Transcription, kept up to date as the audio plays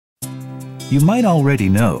You might already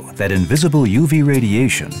know that invisible UV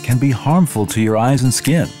radiation can be harmful to your eyes and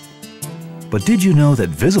skin. But did you know that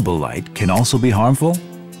visible light can also be harmful?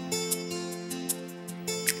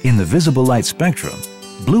 In the visible light spectrum,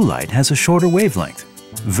 blue light has a shorter wavelength,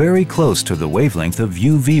 very close to the wavelength of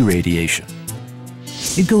UV radiation.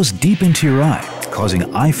 It goes deep into your eye,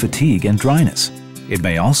 causing eye fatigue and dryness. It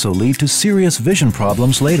may also lead to serious vision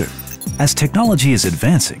problems later. As technology is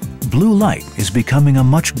advancing, blue light is becoming a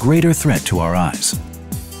much greater threat to our eyes.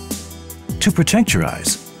 To protect your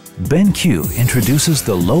eyes, BenQ introduces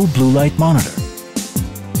the low blue light monitor.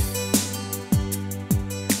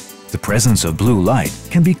 The presence of blue light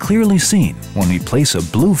can be clearly seen when we place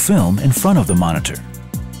a blue film in front of the monitor.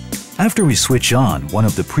 After we switch on one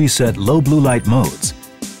of the preset low blue light modes,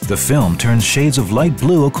 the film turns shades of light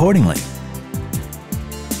blue accordingly.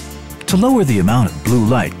 To lower the amount of blue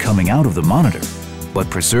light coming out of the monitor, but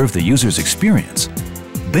preserve the user's experience,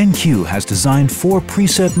 BenQ has designed 4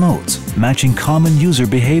 preset modes matching common user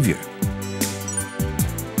behavior.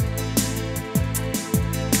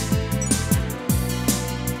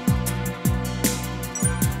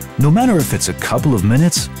 No matter if it's a couple of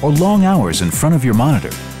minutes or long hours in front of your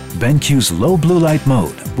monitor, BenQ's low blue light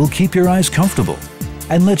mode will keep your eyes comfortable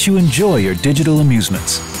and let you enjoy your digital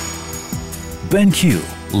amusements. BenQ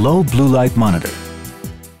Low Blue Light Monitor.